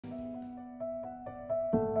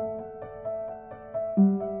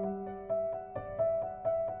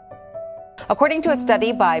According to a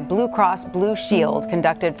study by Blue Cross Blue Shield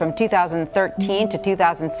conducted from 2013 to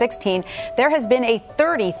 2016, there has been a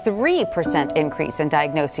 33% increase in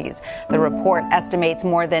diagnoses. The report estimates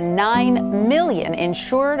more than 9 million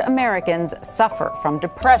insured Americans suffer from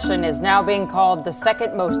depression. Is now being called the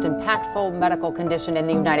second most impactful medical condition in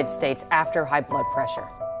the United States after high blood pressure.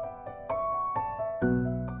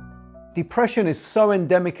 Depression is so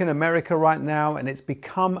endemic in America right now, and it's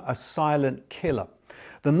become a silent killer.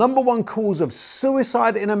 The number one cause of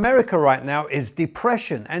suicide in America right now is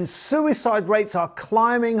depression, and suicide rates are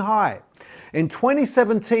climbing high. In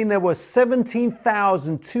 2017, there were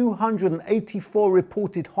 17,284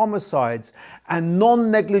 reported homicides and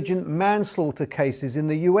non-negligent manslaughter cases in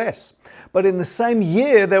the US. But in the same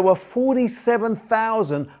year, there were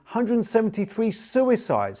 47,173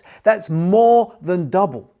 suicides. That's more than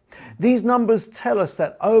double. These numbers tell us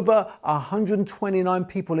that over 129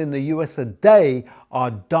 people in the US a day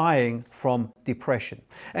are dying from depression.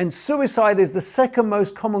 And suicide is the second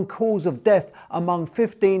most common cause of death among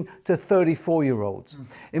 15 to 34-year-olds.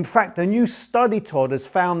 In fact, a new study, Todd, has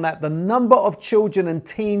found that the number of children and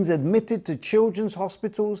teens admitted to children's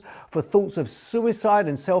hospitals for thoughts of suicide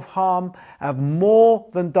and self-harm have more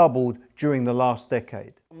than doubled during the last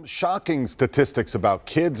decade. Shocking statistics about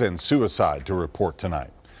kids and suicide to report tonight.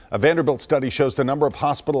 A Vanderbilt study shows the number of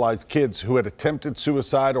hospitalized kids who had attempted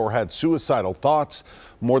suicide or had suicidal thoughts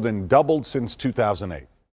more than doubled since 2008.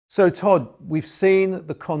 So, Todd, we've seen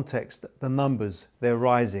the context, the numbers, they're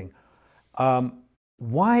rising.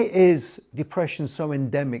 Why is depression so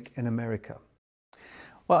endemic in America?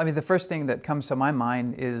 Well, I mean, the first thing that comes to my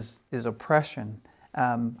mind is oppression.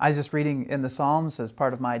 I was just reading in the Psalms as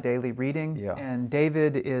part of my daily reading, and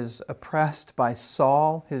David is oppressed by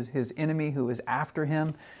Saul, his enemy who is after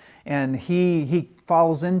him, and he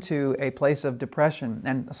falls into a place of depression.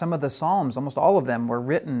 And some of the Psalms, almost all of them, were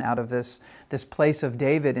written out of this place of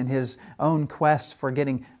David in his own quest for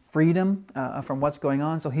getting freedom from what's going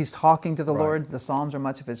on. So he's talking to the Lord. The Psalms are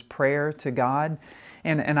much of his prayer to God.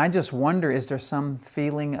 And I just wonder, is there some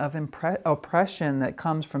feeling of oppression that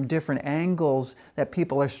comes from different angles that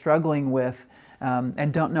people are struggling with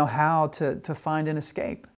and don't know how to find an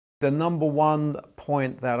escape? The number one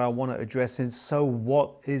point that I want to address is, so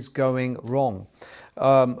what is going wrong?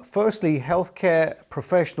 Firstly, healthcare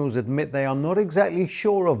professionals admit they are not exactly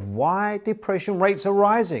sure of why depression rates are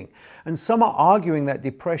rising. And some are arguing that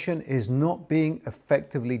depression is not being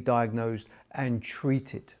effectively diagnosed and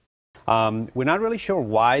treated. We're not really sure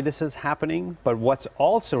why this is happening, but what's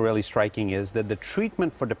also really striking is that the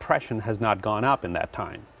treatment for depression has not gone up in that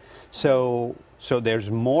time. So there's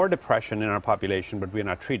more depression in our population, but we're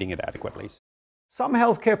not treating it adequately. Some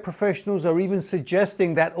healthcare professionals are even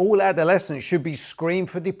suggesting that all adolescents should be screened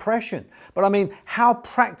for depression. But I mean, how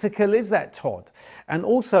practical is that, Todd? And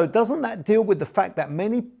also, doesn't that deal with the fact that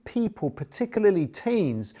many people, particularly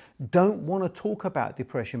teens, don't want to talk about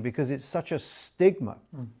depression because it's such a stigma?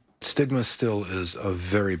 Stigma still is a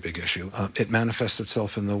very big issue. It manifests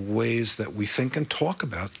itself in the ways that we think and talk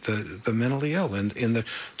about the mentally ill, and in the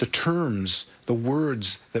terms, the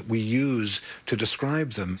words that we use to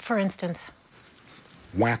describe them. For instance?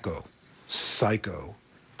 Wacko, psycho,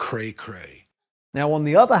 cray-cray. Now, on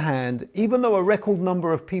the other hand, even though a record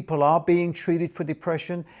number of people are being treated for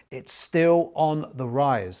depression, it's still on the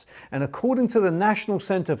rise. And according to the National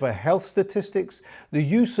Center for Health Statistics, the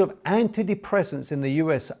use of antidepressants in the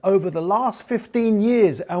US over the last 15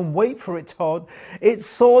 years, and wait for it, Todd, it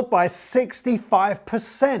soared by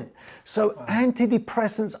 65%. So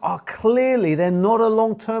antidepressants are clearly, they're not a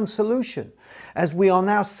long-term solution. As we are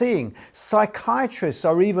now seeing, psychiatrists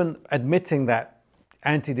are even admitting that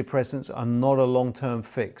antidepressants are not a long-term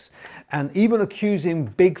fix, and even accusing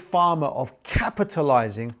Big Pharma of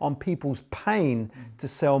capitalizing on people's pain to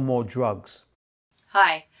sell more drugs.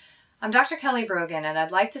 Hi, I'm Dr. Kelly Brogan, and I'd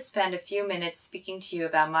like to spend a few minutes speaking to you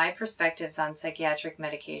about my perspectives on psychiatric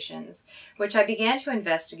medications, which I began to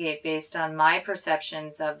investigate based on my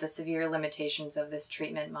perceptions of the severe limitations of this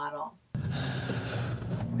treatment model.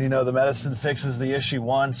 You know, the medicine fixes the issue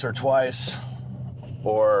once or twice,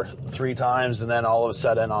 or 3 times, and then all of a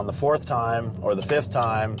sudden on the 4th time or the 5th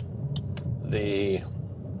time, the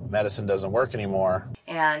medicine doesn't work anymore.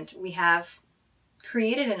 And we have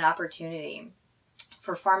created an opportunity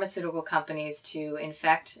for pharmaceutical companies to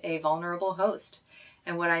infect a vulnerable host.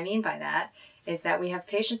 And what I mean by that is that we have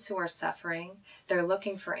patients who are suffering, they're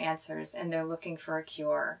looking for answers, and they're looking for a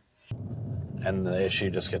cure. And the issue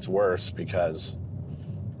just gets worse because,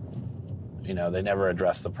 you know, they never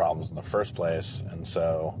address the problems in the first place, and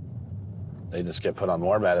so they just get put on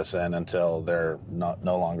more medicine until they're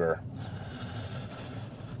no longer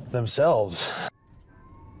themselves.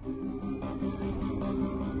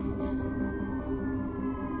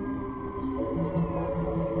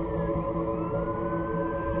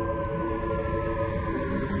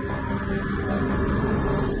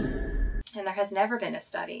 there has never been a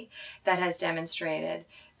study that has demonstrated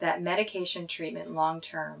that medication treatment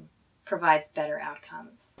long-term provides better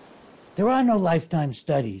outcomes. There are no lifetime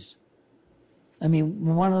studies. I mean,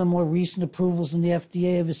 one of the more recent approvals in the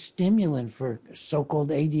FDA of a stimulant for so-called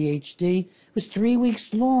ADHD was 3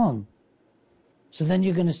 weeks long. So then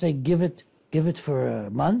you're going to say give it for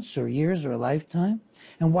months or years or a lifetime?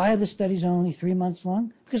 And why are the studies only 3 months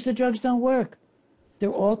long? Because the drugs don't work. They're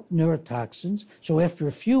all neurotoxins, so after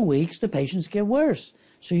a few weeks, the patients get worse.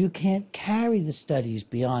 So you can't carry the studies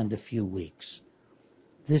beyond a few weeks.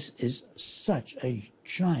 This is such a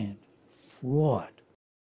giant fraud.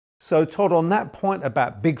 So Todd, on that point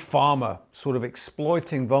about Big Pharma sort of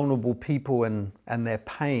exploiting vulnerable people and their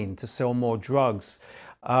pain to sell more drugs,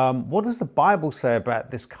 what does the Bible say about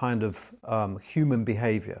this kind of human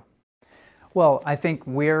behavior? Well, I think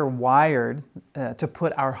we're wired to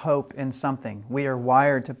put our hope in something. We are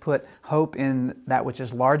wired to put hope in that which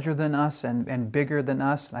is larger than us and bigger than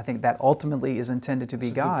us. I think that ultimately is intended to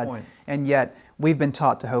be God. And yet, we've been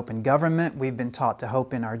taught to hope in government, we've been taught to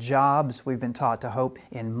hope in our jobs, we've been taught to hope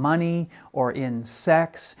in money or in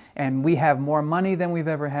sex, and we have more money than we've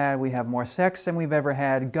ever had, we have more sex than we've ever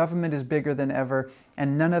had, government is bigger than ever,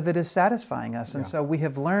 and none of it is satisfying us. And so we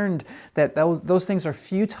have learned that those things are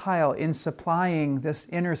futile in supplying this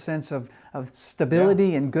inner sense of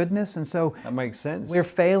stability and goodness, and so that makes sense. We're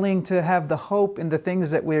failing to have the hope in the things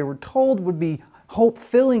that we were told would be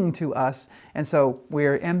hope-filling to us, and so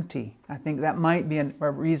we're empty. I think that might be a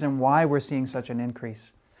reason why we're seeing such an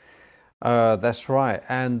increase. That's right.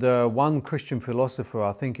 And one Christian philosopher,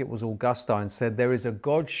 I think it was Augustine, said there is a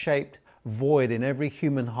God-shaped void in every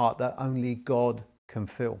human heart that only God can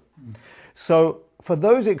fill. So for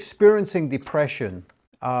those experiencing depression,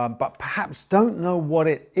 but perhaps don't know what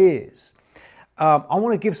it is, I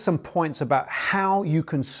want to give some points about how you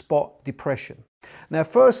can spot depression. Now,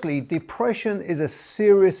 firstly, depression is a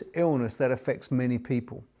serious illness that affects many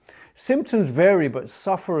people. Symptoms vary, but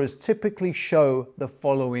sufferers typically show the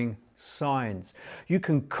following signs. You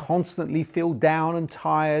can constantly feel down and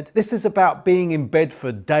tired. This is about being in bed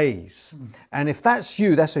for days. And if that's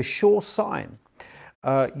you, that's a sure sign.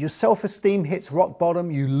 Your self-esteem hits rock bottom,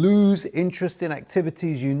 you lose interest in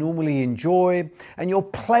activities you normally enjoy, and you're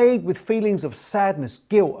plagued with feelings of sadness,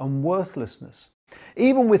 guilt, and worthlessness,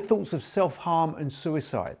 even with thoughts of self-harm and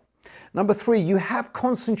suicide. Number 3, you have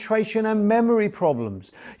concentration and memory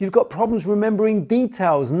problems. You've got problems remembering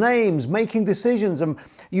details, names, making decisions, and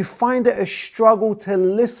you find it a struggle to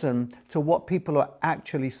listen to what people are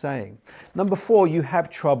actually saying. Number 4, you have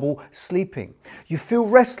trouble sleeping. You feel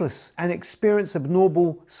restless and experience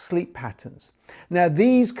abnormal sleep patterns. Now,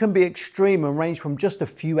 these can be extreme and range from just a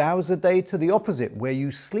few hours a day to the opposite, where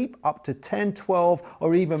you sleep up to 10, 12,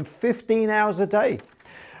 or even 15 hours a day.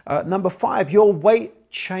 Number 5, your weight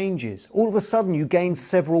changes. All of a sudden you gain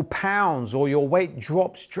several pounds or your weight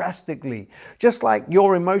drops drastically. Just like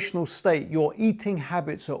your emotional state, your eating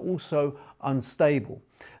habits are also unstable.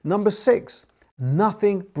 Number 6,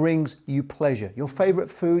 nothing brings you pleasure. Your favorite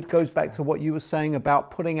food goes back to what you were saying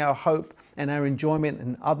about putting our hope and our enjoyment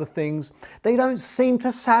in other things. They don't seem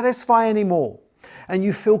to satisfy anymore, and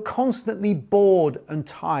you feel constantly bored and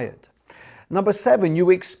tired. Number 7, you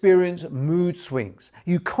experience mood swings.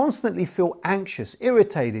 You constantly feel anxious,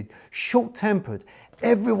 irritated, short-tempered.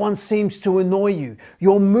 Everyone seems to annoy you.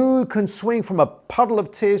 Your mood can swing from a puddle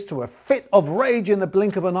of tears to a fit of rage in the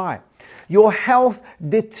blink of an eye. Your health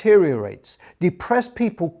deteriorates. Depressed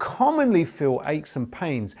people commonly feel aches and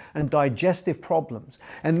pains and digestive problems.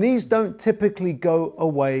 And these don't typically go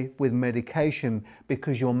away with medication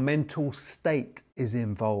because your mental state is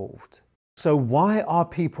involved. So why are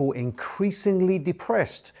people increasingly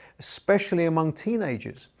depressed, especially among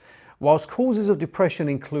teenagers? Whilst causes of depression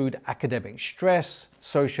include academic stress,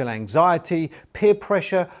 social anxiety, peer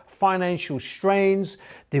pressure, financial strains,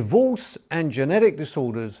 divorce, and genetic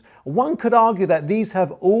disorders, one could argue that these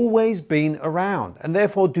have always been around and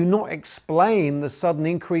therefore do not explain the sudden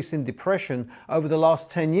increase in depression over the last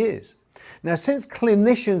 10 years. Now, since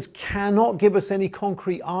clinicians cannot give us any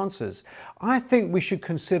concrete answers, I think we should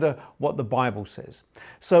consider what the Bible says.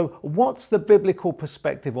 So what's the biblical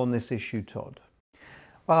perspective on this issue, Todd?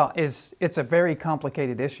 Well, it's a very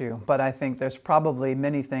complicated issue, but I think there's probably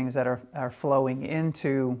many things that are flowing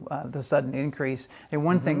into the sudden increase. And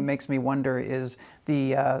one thing that makes me wonder is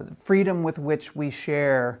the freedom with which we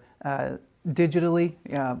share digitally.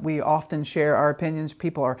 We often share our opinions.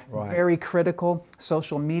 People are very critical.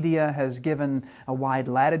 Social media has given a wide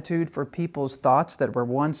latitude for people's thoughts that were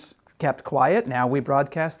once kept quiet. Now we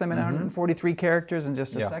broadcast them in 143 characters in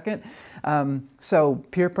just a second. So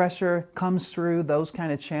peer pressure comes through those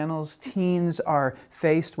kind of channels. Teens are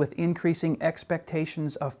faced with increasing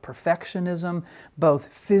expectations of perfectionism,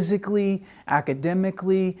 both physically,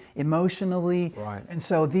 academically, emotionally. Right. And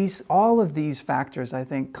so all of these factors, I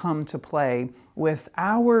think, come to play with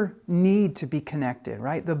our need to be connected,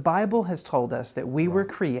 right? The Bible has told us that we were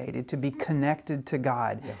created to be connected to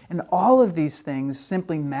God. And all of these things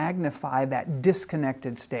simply magnify that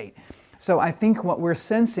disconnected state. So I think what we're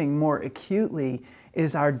sensing more acutely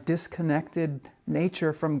is our disconnected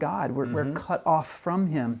nature from God. We're cut off from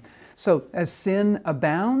Him. So as sin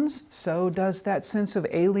abounds, so does that sense of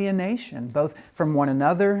alienation, both from one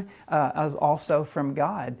another as also from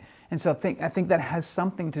God. And so I think that has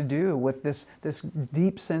something to do with this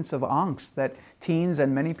deep sense of angst that teens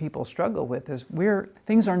and many people struggle with, is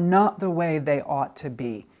things are not the way they ought to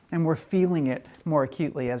be. And we're feeling it more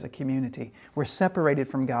acutely as a community. We're separated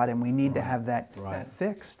from God, and we need to have that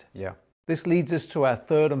fixed. Yeah. This leads us to our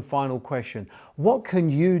third and final question. What can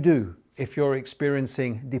you do if you're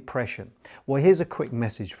experiencing depression? Well, here's a quick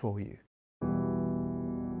message for you.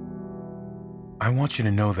 I want you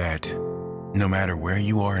to know that no matter where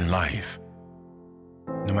you are in life,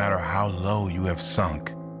 no matter how low you have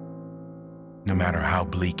sunk, no matter how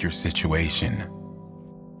bleak your situation,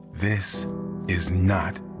 this is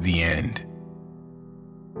not the end.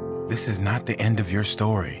 This is not the end of your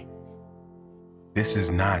story. This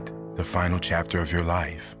is not the final chapter of your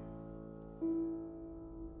life.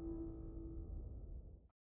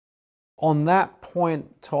 On that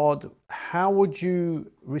point, Todd, how would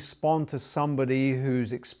you respond to somebody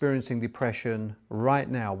who's experiencing depression right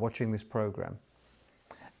now watching this program?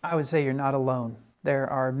 I would say you're not alone. There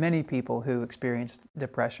are many people who experience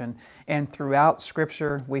depression, and throughout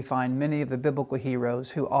Scripture we find many of the biblical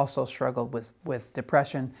heroes who also struggled with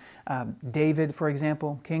depression. David, for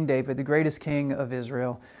example, King David, the greatest king of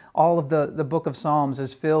Israel. All of the book of Psalms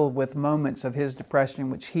is filled with moments of his depression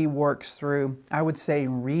which he works through. I would say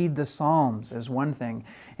read the Psalms is one thing.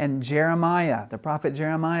 And Jeremiah, the prophet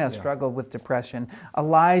Jeremiah, struggled with depression.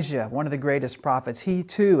 Elijah, one of the greatest prophets, he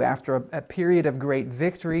too, after a period of great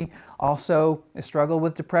victory, also struggled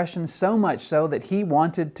with depression, so much so that he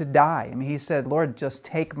wanted to die. I mean, he said, Lord, just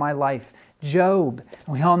take my life. Job,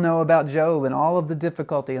 we all know about Job and all of the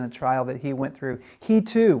difficulty and the trial that he went through. He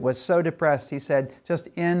too was so depressed, he said, just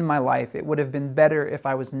end my life. It would have been better if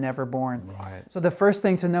I was never born. Right. So the first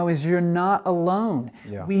thing to know is you're not alone.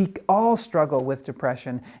 Yeah. We all struggle with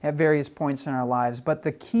depression at various points in our lives, but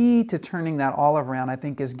the key to turning that all around, I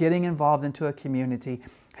think, is getting involved into a community,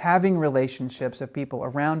 having relationships of people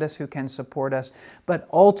around us who can support us, but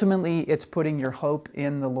ultimately it's putting your hope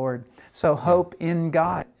in the Lord. So hope in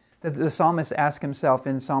God. The psalmist asked himself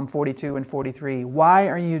in Psalm 42 and 43, "Why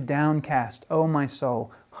are you downcast, O my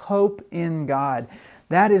soul? Hope in God."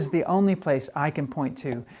 That is the only place I can point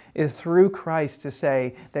to, is through Christ, to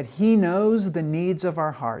say that He knows the needs of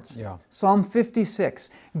our hearts. Yeah. Psalm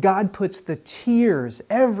 56, God puts the tears,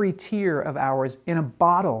 every tear of ours, in a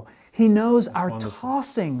bottle. He knows our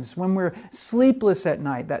tossings when we're sleepless at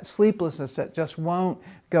night, that sleeplessness that just won't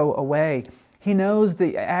go away. He knows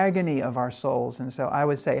the agony of our souls. And so I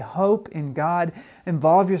would say hope in God,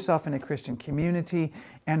 involve yourself in a Christian community,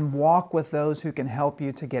 and walk with those who can help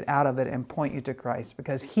you to get out of it and point you to Christ,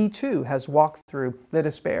 because He too has walked through the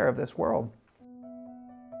despair of this world.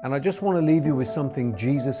 And I just want to leave you with something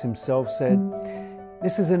Jesus Himself said.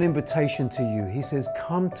 This is an invitation to you. He says,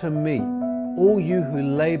 "Come to me, all you who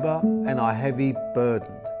labor and are heavy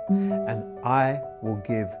burdened, and I will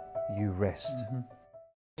give you rest."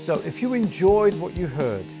 So if you enjoyed what you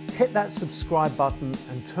heard, hit that subscribe button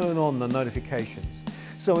and turn on the notifications.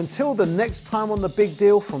 So until the next time on The Big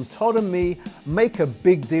Deal from Todd and me, make a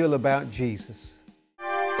big deal about Jesus.